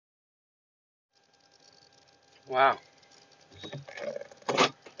Wow.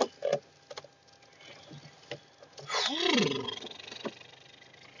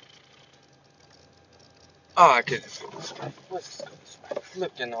 Oh, I could. What's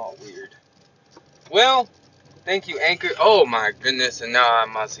flipping all weird? Well, thank you, Anchor. Oh my goodness, and now I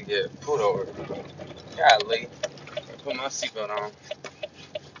must get pulled over. Golly, put my seatbelt on.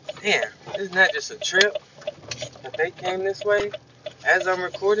 Damn, isn't that just a trip? That they came this way as I'm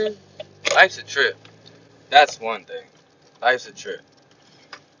recording? Life's a trip. That's one thing. Life's a trip.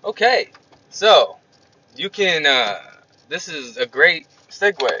 Okay, so you can. This is a great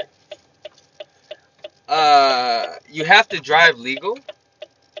segue. You have to drive legal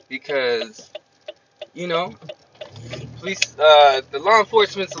because you know police. The law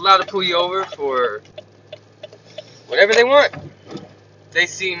enforcement's allowed to pull you over for whatever they want. They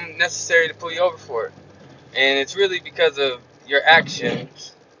seem necessary to pull you over for it, and it's really because of your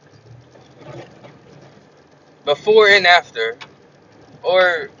actions before and after,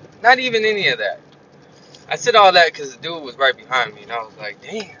 or not even any of that. I said all that because the dude was right behind me, and I was like,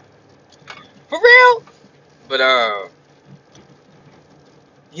 "Damn, for real?" But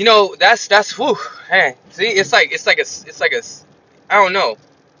that's whew. Hey, see, it's like a I don't know.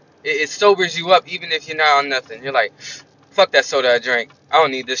 It sobers you up even if you're not on nothing. You're like, fuck that soda I drank. I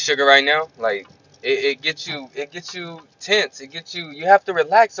don't need this sugar right now. Like it gets you tense. You have to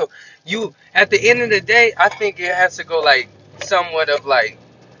relax. So you at the end of the day, I think it has to go like somewhat of like,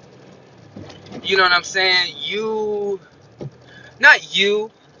 you know what I'm saying? Not you.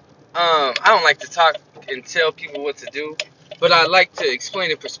 I don't like to talk and tell people what to do, but I like to explain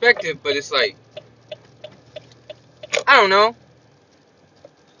the perspective. But it's like, I don't know.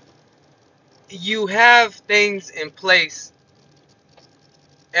 You have things in place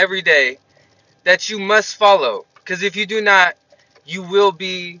every day that you must follow. Because if you do not, you will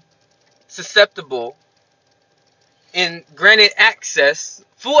be susceptible and granted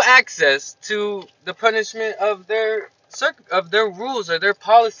full access to the punishment of their rules or their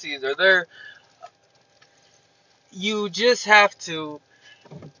policies or their. You just have to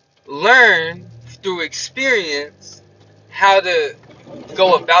learn through experience how to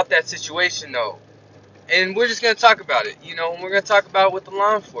go about that situation, though. And we're just gonna talk about it. We're gonna talk about with the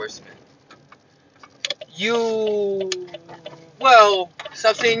law enforcement. You, well,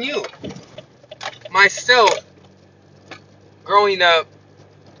 stop saying you. Myself, growing up,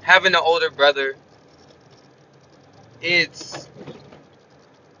 having an older brother, it's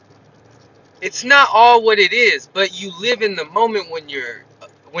it's not all what it is, but you live in the moment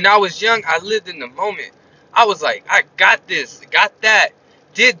when I was young, I lived in the moment. I was like, I got this, got that,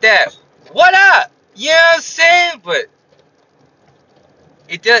 did that. What up? You know what I'm saying? But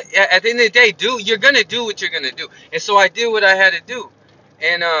it does, at the end of the day, you're gonna do what you're gonna do. And so I did what I had to do.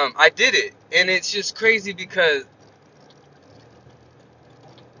 And I did it. And it's just crazy because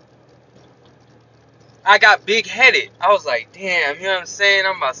I got big headed. I was like, damn, you know what I'm saying?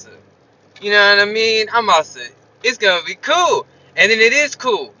 I'm about to, you know what I mean? I'm about to, it's gonna be cool. And then it is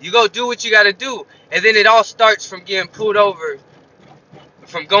cool. You go do what you gotta do. And then it all starts from getting pulled over,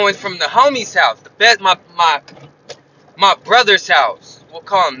 from going from the homie's house, my brother's house. We'll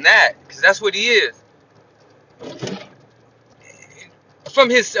call him that, because that's what he is. From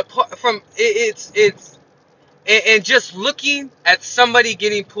his, from, it's, and just looking at somebody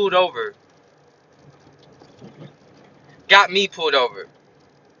getting pulled over got me pulled over.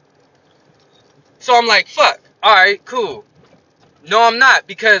 So I'm like, fuck, alright, cool. No, I'm not,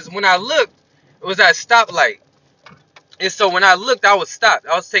 because when I looked, it was at a stoplight. And so when I looked, I was stopped.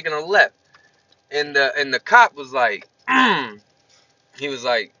 I was taking a left. And the cop was like, he was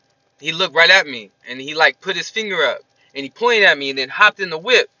like, he looked right at me. And he like put his finger up. And he pointed at me and then hopped in the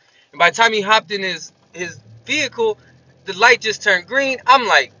whip. And by the time he hopped in his vehicle, the light just turned green. I'm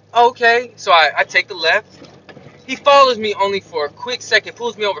like, okay. So I take the left. He follows me only for a quick second,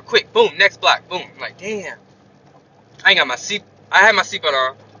 pulls me over quick. Boom, next block. Boom. I'm like, damn. I ain't got my seat. I had my seatbelt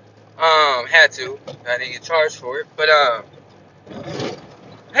on. Had to. I didn't get charged for it. But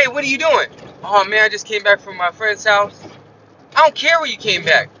hey, what are you doing? Oh man, I just came back from my friend's house. I don't care where you came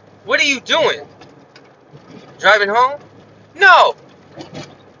back. What are you doing? Driving home? No.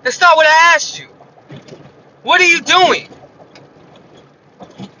 That's not what I asked you. What are you doing?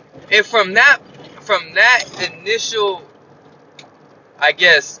 And from that initial, I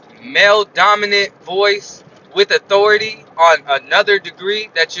guess, male dominant voice with authority on another degree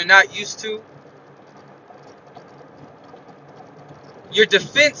that you're not used to, your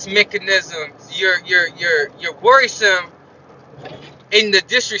defense mechanisms, your worrisome in the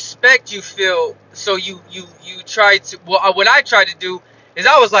disrespect you feel. So you try to, well, what I try to do is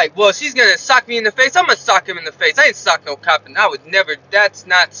I was like, well, she's gonna sock me in the face, I'm gonna sock him in the face. I ain't sock no cop, and I would never. That's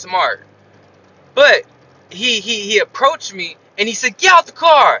not smart. But he approached me and he said, get out the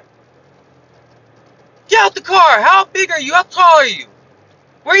car. Get out the car. How big are you? How tall are you?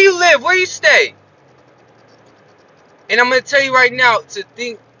 Where you live? Where you stay? And I'm gonna tell you right now, to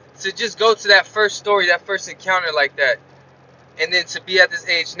just go to that first story, that first encounter like that, and then to be at this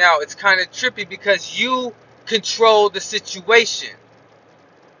age now, it's kind of trippy because you control the situation.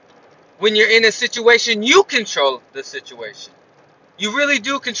 When you're in a situation, you control the situation. You really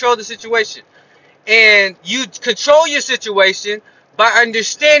do control the situation. And you control your situation by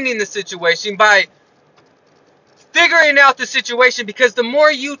understanding the situation, by figuring out the situation, because the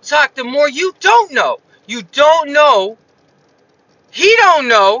more you talk, the more you don't know. You don't know. He don't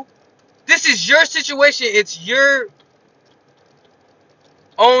know. This is your situation. It's your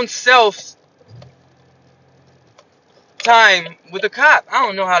own self's time with a cop. I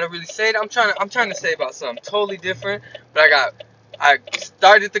don't know how to really say it. I'm trying to say about something totally different, but I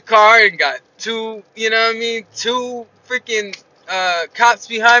started the car and got two, you know what I mean, two freaking cops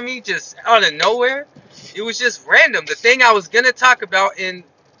behind me just out of nowhere. It was just random. The thing I was gonna talk about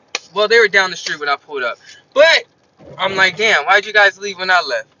well, they were down the street when I pulled up, but I'm like, damn, why'd you guys leave when I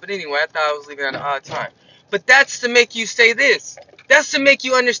left? But anyway, I thought I was leaving at an odd time. But that's to make you say this. That's to make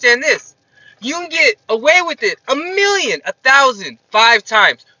you understand this. You can get away with it 1,000,000, 1,000, 5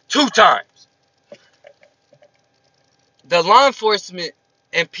 times, 2 times. The law enforcement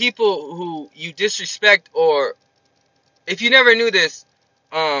and people who you disrespect, or if you never knew this,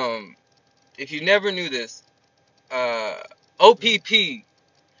 OPP,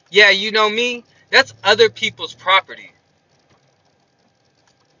 yeah, you know me, that's other people's property.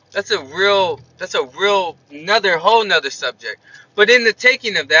 That's a real whole nother subject. But in the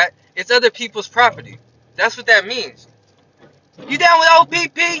taking of that, it's other people's property. That's what that means. You down with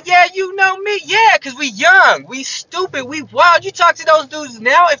OPP? Yeah, you know me. Yeah, because we young, we stupid, we wild. You talk to those dudes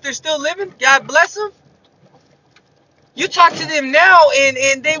now, if they're still living, God bless them. You talk to them now,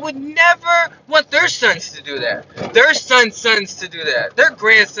 and they would never want their sons to do that. Their sons to do that. Their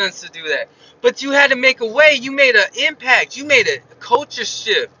grandsons to do that. But you had to make a way. You made an impact. You made a culture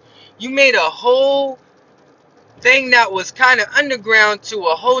shift. You made a whole thing that was kind of underground to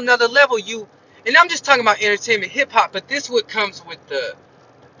a whole nother level. And I'm just talking about entertainment, hip hop, but this what comes with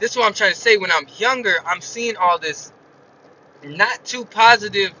this is what I'm trying to say. When I'm younger, I'm seeing all this not too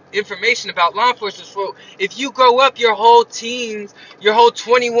positive information about law enforcement. So if you grow up your whole teens, your whole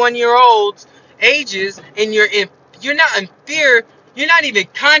 21-year-olds ages, and you're not in fear, you're not even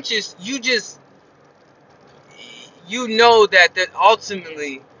conscious, you know that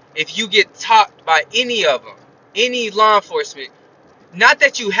ultimately, if you get taught by any of them, any law enforcement, not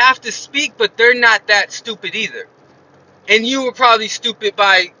that you have to speak, but they're not that stupid either. And you were probably stupid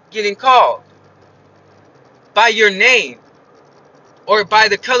by getting called by your name or by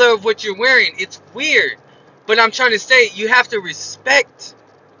the color of what you're wearing. It's weird, but I'm trying to say you have to respect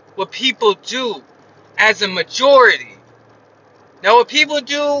what people do as a majority. Now, what people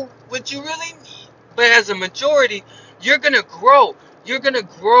do, what you really need, but as a majority, you're gonna grow. You're gonna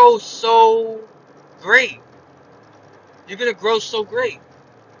grow so great. You're gonna grow so great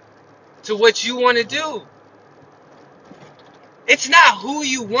to what you want to do. It's not who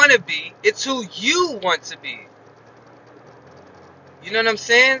you want to be, it's who you want to be. You know what I'm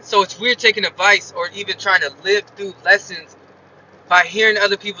saying? So it's weird taking advice or even trying to live through lessons by hearing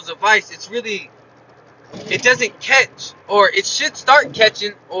other people's advice. It doesn't catch, or it should start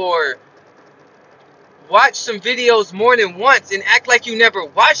catching, or watch some videos more than once and act like you never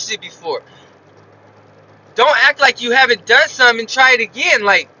watched it before. Don't act like you haven't done something and try it again.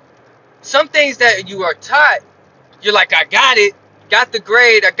 Like, some things that you are taught, you're like, I got it, got the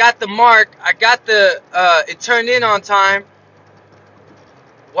grade, I got the mark, I got it turned in on time.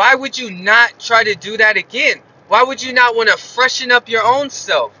 Why would you not try to do that again? Why would you not want to freshen up your own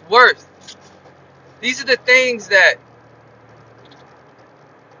self-worth? These are the things that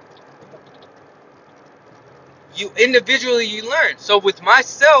you individually you learn. So with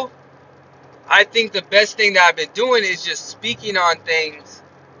myself, I think the best thing that I've been doing is just speaking on things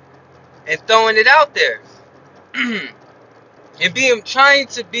and throwing it out there. And trying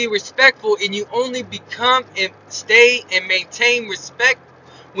to be respectful, and you only become and stay and maintain respect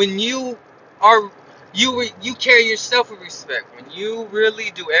when you carry yourself with respect. When you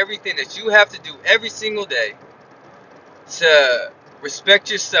really do everything that you have to do every single day to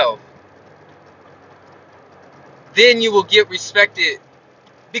respect yourself, then you will get respected,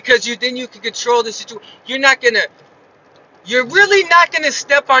 because then you can control the situation. You're really not gonna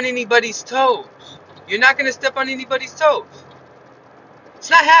step on anybody's toes. You're not gonna step on anybody's toes. It's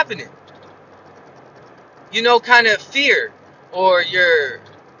not happening. Kind of fear, or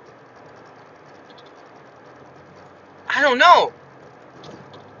I don't know.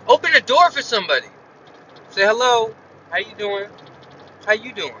 Open a door for somebody. Say hello. How you doing? How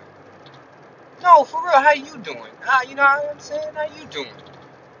you doing? No, for real. How you doing? You know what I'm saying? How you doing?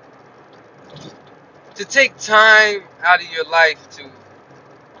 To take time out of your life to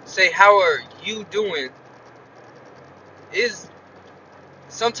say how are you doing is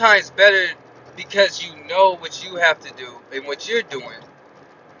sometimes better, because you know what you have to do and what you're doing.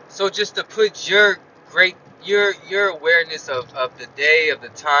 So just to put your awareness of the day, of the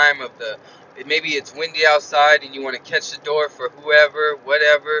time, of the maybe it's windy outside and you want to catch the door for whoever,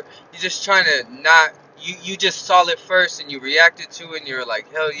 whatever. You're just trying to not you just saw it first and you reacted to it and you're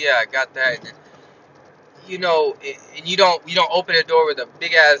like, hell yeah, I got that. And and you don't open the door with a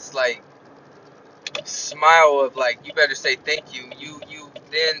big ass like smile of like, you better say thank you. You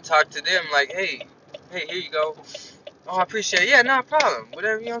then talk to them like, hey, here you go. Oh, I appreciate it. Yeah, not a problem.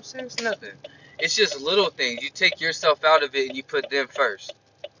 Whatever, you know what I'm saying? It's nothing. It's just little things. You take yourself out of it and you put them first.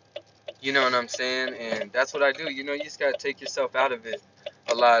 You know what I'm saying? And that's what I do. You just gotta take yourself out of it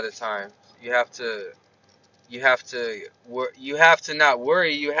a lot of the time. You have to you have to not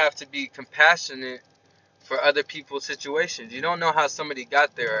worry. You have to be compassionate for other people's situations. You don't know how somebody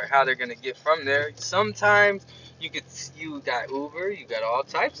got there or how they're gonna get from there. Sometimes you got Uber, you got all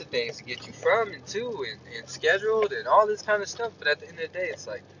types of things to get you from and to, and scheduled and all this kind of stuff. But at the end of the day, it's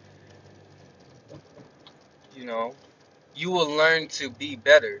like, you know, you will learn to be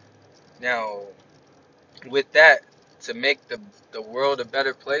better. Now, with that, to make the world a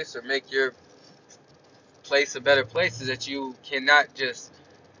better place or make your place a better place, is that you cannot just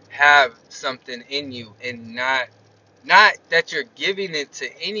have something in you and not that you're giving it to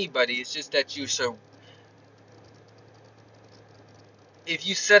anybody. It's just that you should, if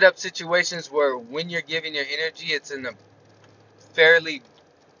you set up situations where when you're giving your energy, it's in a fairly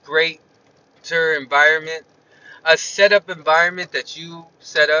greater environment, a setup environment that you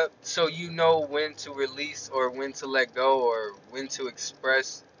set up, so you know when to release or when to let go or when to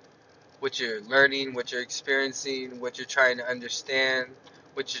express what you're learning, what you're experiencing, what you're trying to understand,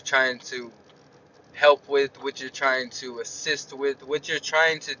 what you're trying to help with, what you're trying to assist with. What you're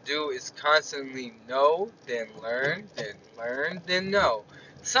trying to do is constantly know, then learn, then know.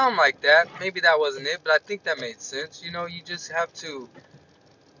 Something like that. Maybe that wasn't it, but I think that made sense. You just have to.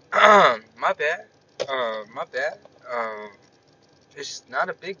 My bad. My bad. It's not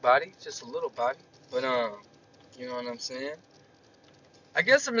a big body, it's just a little body. But you know what I'm saying? I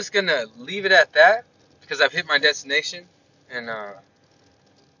guess I'm just gonna leave it at that because I've hit my destination, and I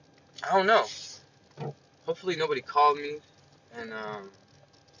don't know. Hopefully nobody called me, and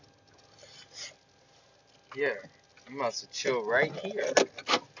yeah, I'm about to chill right here.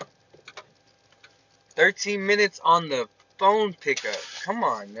 13 minutes on the phone pickup. Come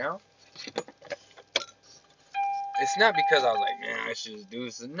on now. It's not because I was like, man, I should just do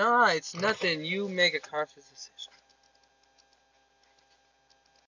this. Nah, it's nothing. You make a conscious decision.